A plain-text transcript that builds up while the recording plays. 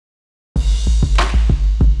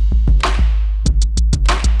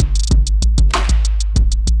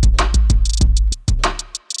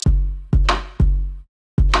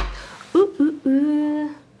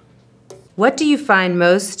What do you find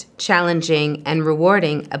most challenging and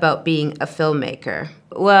rewarding about being a filmmaker?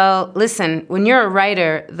 Well, listen, when you're a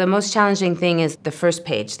writer, the most challenging thing is the first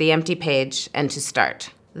page, the empty page, and to start.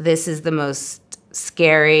 This is the most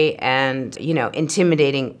scary and,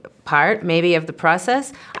 intimidating part, maybe, of the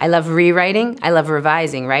process. I love rewriting, I love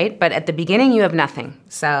revising, right? But at the beginning, you have nothing,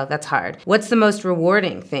 so that's hard. What's the most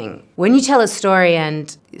rewarding thing? When you tell a story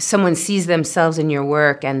and someone sees themselves in your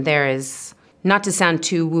work, and there is, not to sound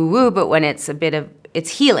too woo-woo, but when it's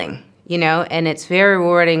it's healing, and it's very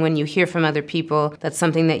rewarding when you hear from other people that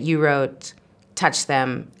something that you wrote touched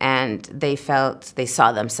them and they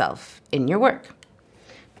saw themselves in your work.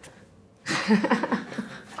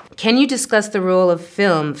 Can you discuss the role of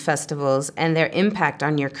film festivals and their impact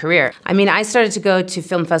on your career? I mean, I started to go to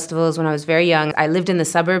film festivals when I was very young. I lived in the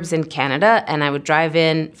suburbs in Canada, and I would drive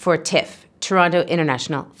in for TIFF, Toronto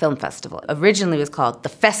International Film Festival. Originally it was called the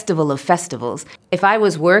Festival of Festivals. If I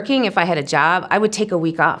was working, if I had a job, I would take a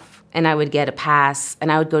week off, and I would get a pass,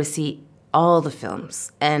 and I would go to see all the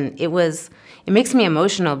films. And it makes me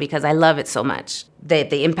emotional because I love it so much.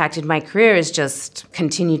 The impact in my career is just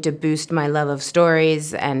continued to boost my love of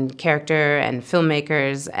stories and character and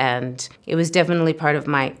filmmakers, and it was definitely part of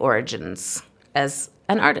my origins as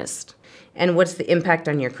an artist. And what's the impact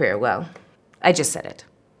on your career? Well, I just said it.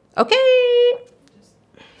 Okay.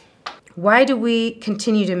 Why do we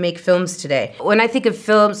continue to make films today? When I think of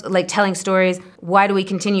films, like telling stories, why do we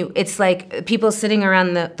continue? It's like people sitting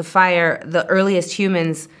around the fire, the earliest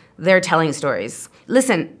humans, they're telling stories.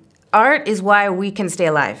 Listen, art is why we can stay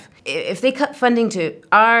alive. If they cut funding to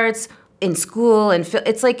arts, in school, and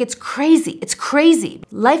it's crazy. It's crazy.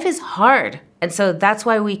 Life is hard. And so that's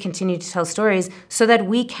why we continue to tell stories, so that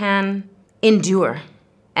we can endure.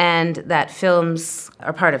 And that films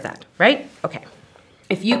are part of that, right? Okay.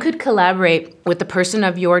 If you could collaborate with the person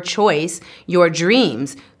of your choice, your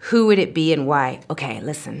dreams, who would it be and why? Okay,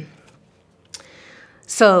 listen.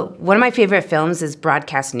 So one of my favorite films is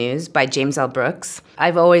Broadcast News by James L. Brooks.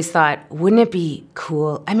 I've always thought, wouldn't it be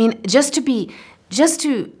cool? I mean, just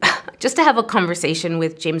to have a conversation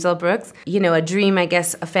with James L. Brooks. A dream, I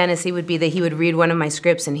guess, a fantasy would be that he would read one of my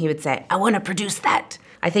scripts and he would say, I want to produce that.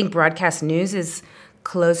 I think Broadcast News is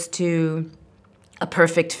close to a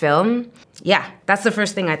perfect film. Yeah, that's the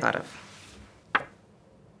first thing I thought of.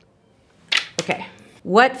 Okay.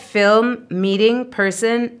 What film, meeting,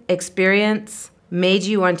 person, experience made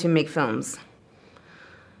you want to make films?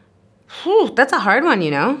 Whew, that's a hard one,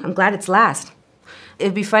 I'm glad it's last.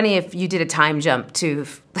 It'd be funny if you did a time jump to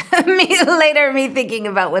me thinking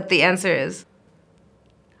about what the answer is.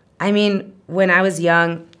 I mean, when I was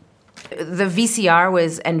young, the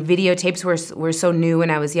VCR and videotapes were so new when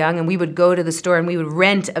I was young, and we would go to the store and we would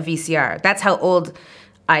rent a VCR. That's how old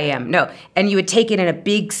I am. No, and you would take it in a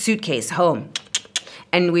big suitcase home,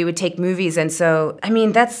 and we would take movies. And so, I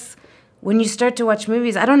mean, that's when you start to watch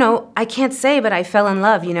movies. I don't know, I can't say, but I fell in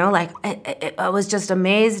love. I was just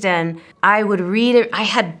amazed, and I would read it. I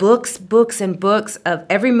had books and books of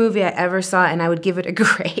every movie I ever saw, and I would give it a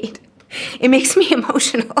grade. It makes me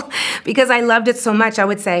emotional because I loved it so much. I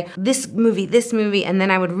would say, this movie, and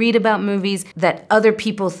then I would read about movies that other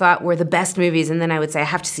people thought were the best movies, and then I would say, I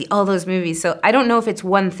have to see all those movies. So I don't know if it's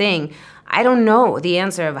one thing. I don't know the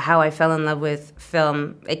answer of how I fell in love with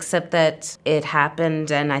film, except that it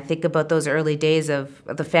happened, and I think about those early days of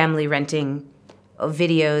the family renting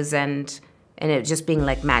videos and it just being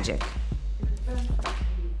like magic.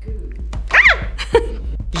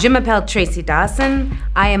 Je m'appelle Tracy Dawson.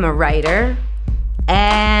 I am a writer,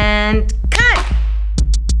 and